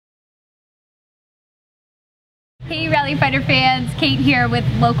Hey Rally Fighter fans, Kate here with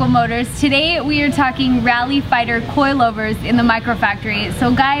Local Motors. Today we are talking Rally Fighter coilovers in the micro factory.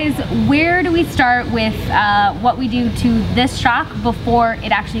 So guys, where do we start with what we do to this shock before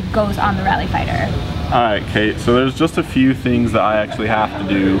it actually goes on the Rally Fighter? Alright Kate, so there's just a few things that I actually have to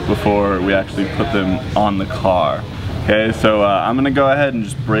do before we actually put them on the car. Okay, so I'm going to go ahead and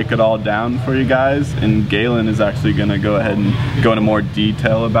just break it all down for you guys, and Galen is actually going to go ahead and go into more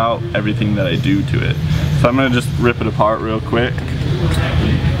detail about everything that I do to it. So I'm going to just rip it apart real quick.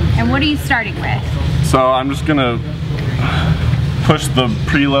 And what are you starting with? So I'm just going to push the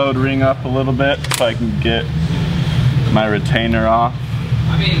preload ring up a little bit so I can get my retainer off.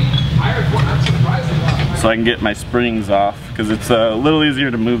 So I can get my springs off, because it's a little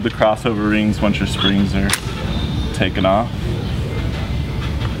easier to move the crossover rings once your springs are taken off.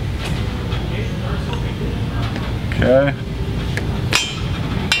 Okay.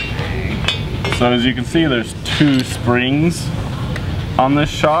 So as you can see, there's two springs on this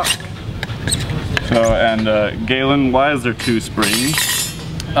shock. So, and Galen, why is there two springs?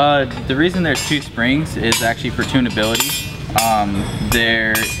 The reason there's two springs is actually for tunability.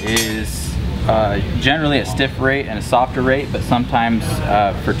 There is generally a stiff rate and a softer rate, but sometimes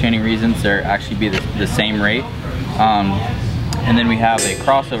for tuning reasons there actually be the same rate. And then we have a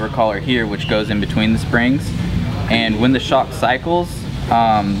crossover collar here which goes in between the springs, and when the shock cycles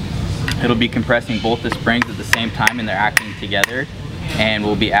it'll be compressing both the springs at the same time, and they're acting together and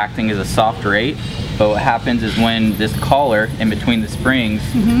will be acting as a soft rate. But what happens is when this collar in between the springs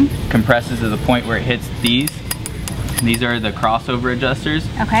compresses to the point where it hits these are the crossover adjusters.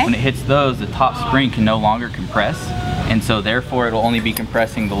 Okay. When it hits those, the top spring can no longer compress, and so therefore it'll only be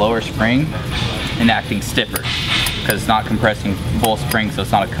compressing the lower spring and acting stiffer, because it's not compressing both springs, so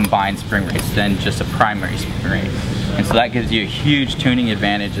it's not a combined spring rate, it's then just a primary spring rate. And so that gives you a huge tuning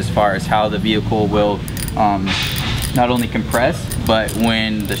advantage as far as how the vehicle will not only compress, but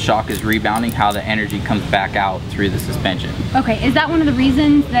when the shock is rebounding, how the energy comes back out through the suspension. Okay, is that one of the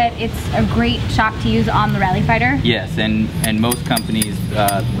reasons that it's a great shock to use on the Rally Fighter? Yes, and most companies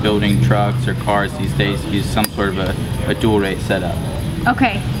building trucks or cars these days use some sort of a dual rate setup.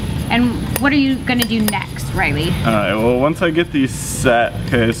 Okay, and what are you gonna do next, Riley? Alright, well once I get these set,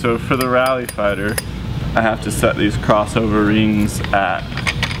 okay, so for the Rally Fighter, I have to set these crossover rings at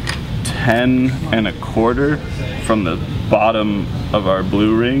 10 1/4 from the bottom of our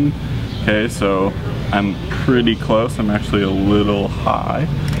blue ring. Okay, so I'm pretty close. I'm actually a little high.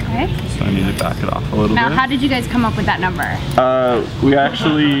 Okay. So I need to back it off a little bit. Now, how did you guys come up with that number? We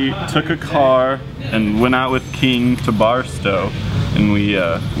actually took a car and went out with King to Barstow, and we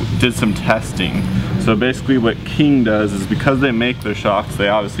did some testing. So basically what King does is, because they make their shocks, they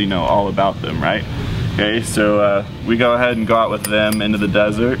obviously know all about them, right? Okay, so we go ahead and go out with them into the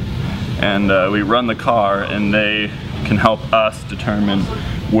desert, and we run the car, and they can help us determine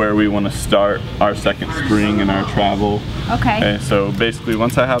where we want to start our second spring in our travel. Okay. So basically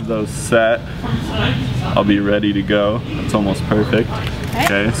once I have those set, I'll be ready to go. It's almost perfect.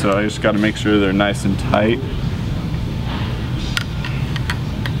 Okay, so I just got to make sure they're nice and tight.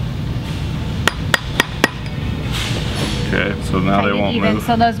 Okay, so now they won't move.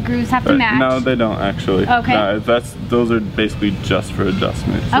 So those grooves have to match? No, they don't actually. Okay. Those are basically just for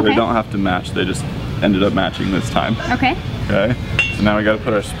adjustment. So they don't have to match, they just ended up matching this time. Okay. Okay, so now we got to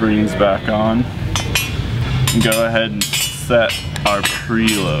put our springs back on and go ahead and set our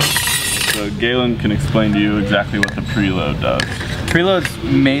preload. So Galen can explain to you exactly what the preload does. Preload's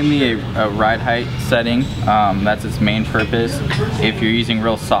mainly a ride height setting. That's its main purpose. If you're using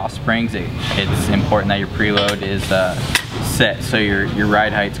real soft springs, it's important that your preload is set so your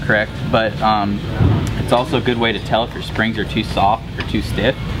ride height's correct. But it's also a good way to tell if your springs are too soft or too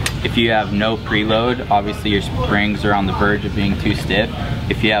stiff. If you have no preload, obviously your springs are on the verge of being too stiff.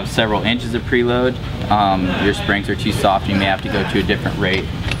 If you have several inches of preload, your springs are too soft. You may have to go to a different rate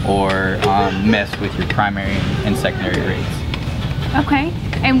or mess with your primary and secondary rates. Okay,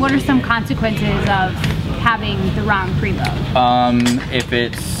 and what are some consequences of having the wrong preload? If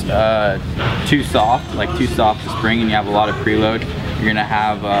it's too soft, like too soft to spring, and you have a lot of preload, you're gonna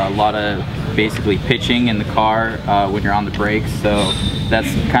have a lot of basically pitching in the car when you're on the brakes. So that's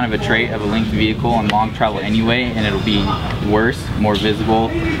kind of a trait of a linked vehicle on long travel anyway, and it'll be worse, more visible,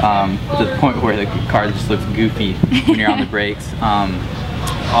 to the point where the car just looks goofy when you're on the brakes.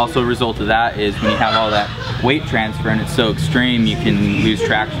 Also, a result of that is when you have all that weight transfer and it's so extreme, you can lose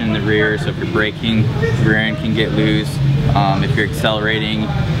traction in the rear. So if you're braking, the rear end can get loose. If you're accelerating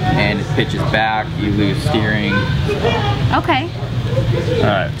and it pitches back, you lose steering. Okay.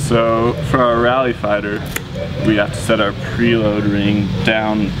 Alright, so for our Rally Fighter, we have to set our preload ring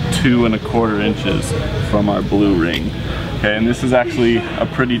down 2 1/4 inches from our blue ring. Okay, and this is actually a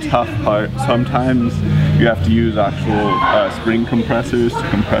pretty tough part. Sometimes you have to use actual spring compressors to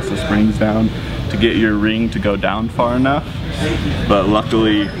compress the springs down to get your ring to go down far enough. But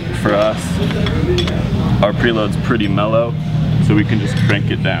luckily for us, our preload's pretty mellow, so we can just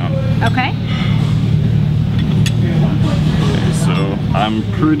crank it down. Okay. Okay, so I'm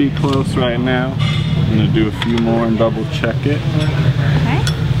pretty close right now. I'm gonna do a few more and double check it. Okay.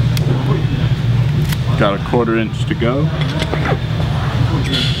 Got a 1/4 inch to go.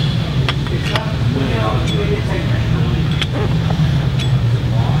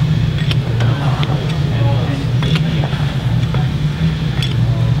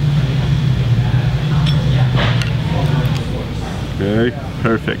 Okay,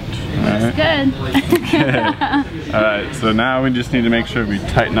 perfect. Looks good. Okay. Alright, so now we just need to make sure we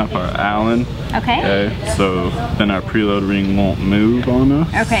tighten up our Allen. Okay. Okay, so then our preload ring won't move on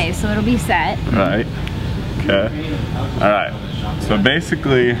us. Okay, so it'll be set. Right. Okay. Alright, so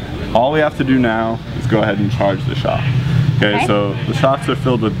basically all we have to do now is go ahead and charge the shock. Okay, so the shocks are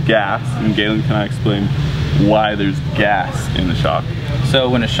filled with gas, and Galen, can I explain why there's gas in the shock? So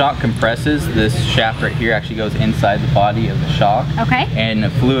when a shock compresses, this shaft right here actually goes inside the body of the shock. Okay. And the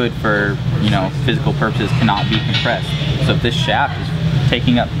fluid, for physical purposes, cannot be compressed. So if this shaft is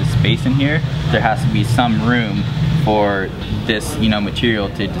taking up the space in here, there has to be some room for this material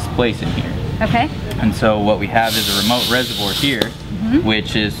to displace in here. Okay. And so what we have is a remote reservoir here,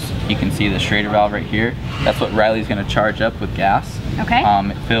 which is, you can see the Schrader valve right here. That's what Riley's going to charge up with gas. Okay.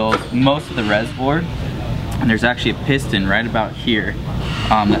 It fills most of the reservoir, and there's actually a piston right about here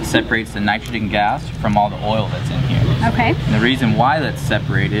that separates the nitrogen gas from all the oil that's in here. Okay. And the reason why that's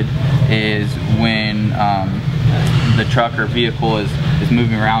separated is when the truck or vehicle is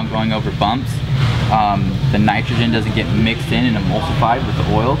moving around going over bumps, the nitrogen doesn't get mixed in and emulsified with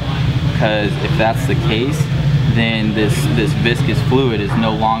the oil, because if that's the case, then this viscous fluid is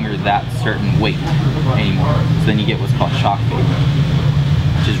no longer that certain weight anymore. So then you get what's called shock fade,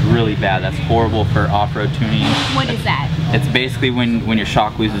 which is really bad. That's horrible for off-road tuning. What is that? It's basically when your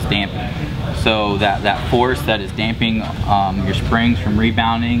shock loses damping. So that force that is damping your springs from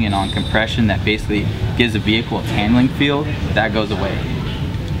rebounding and on compression, that basically gives the vehicle its handling feel, that goes away.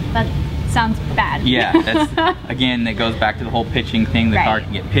 That sounds bad. Yeah, that's, again, that goes back to the whole pitching thing. The car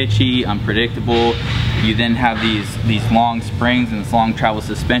can get pitchy, unpredictable. You then have these long springs and this long travel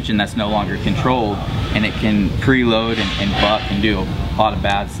suspension that's no longer controlled, and it can preload and buck and do a lot of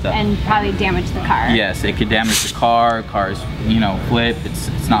bad stuff. And probably damage the car. Yes, it could damage the car. Cars, flip.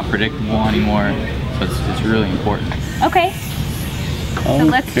 It's not predictable anymore. So it's really important. Okay. So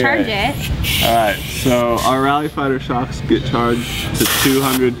let's charge it. Alright, so our Rally Fighter shocks get charged to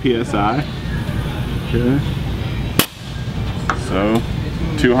 200 PSI. Okay. So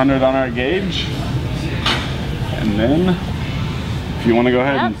 200 on our gauge. And then, if you want to go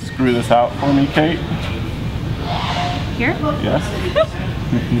ahead and screw this out for me, Kate. Here? Yes.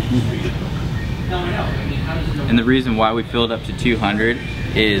 And the reason why we filled up to 200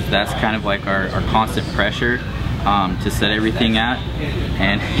 is that's kind of like our constant pressure to set everything at.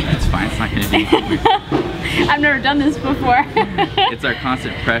 And it's fine, it's not going to do anything. I've never done this before. It's our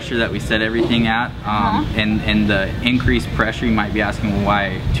constant pressure that we set everything at. And the increased pressure, you might be asking, well,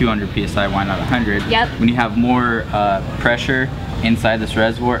 why 200 PSI, why not 100? Yep. When you have more pressure inside this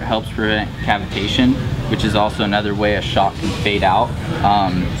reservoir, it helps prevent cavitation, which is also another way a shock can fade out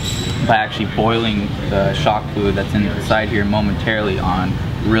by actually boiling the shock fluid that's inside here momentarily on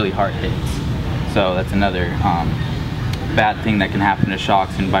really hard hits. So that's another bad thing that can happen to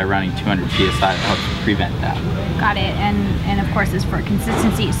shocks, and by running 200 PSI it helps prevent that. Got it, and of course it's for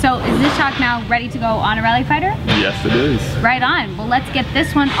consistency. So is this shock now ready to go on a Rally Fighter? Yes, it is. Right on. Well, let's get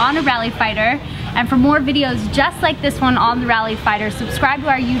this one on a Rally Fighter. And for more videos just like this one on the Rally Fighter, subscribe to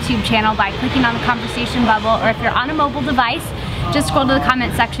our YouTube channel by clicking on the conversation bubble, or if you're on a mobile device, just scroll to the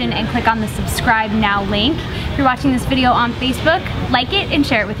comment section and click on the subscribe now link. If you're watching this video on Facebook, like it and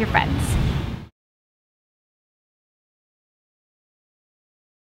share it with your friends.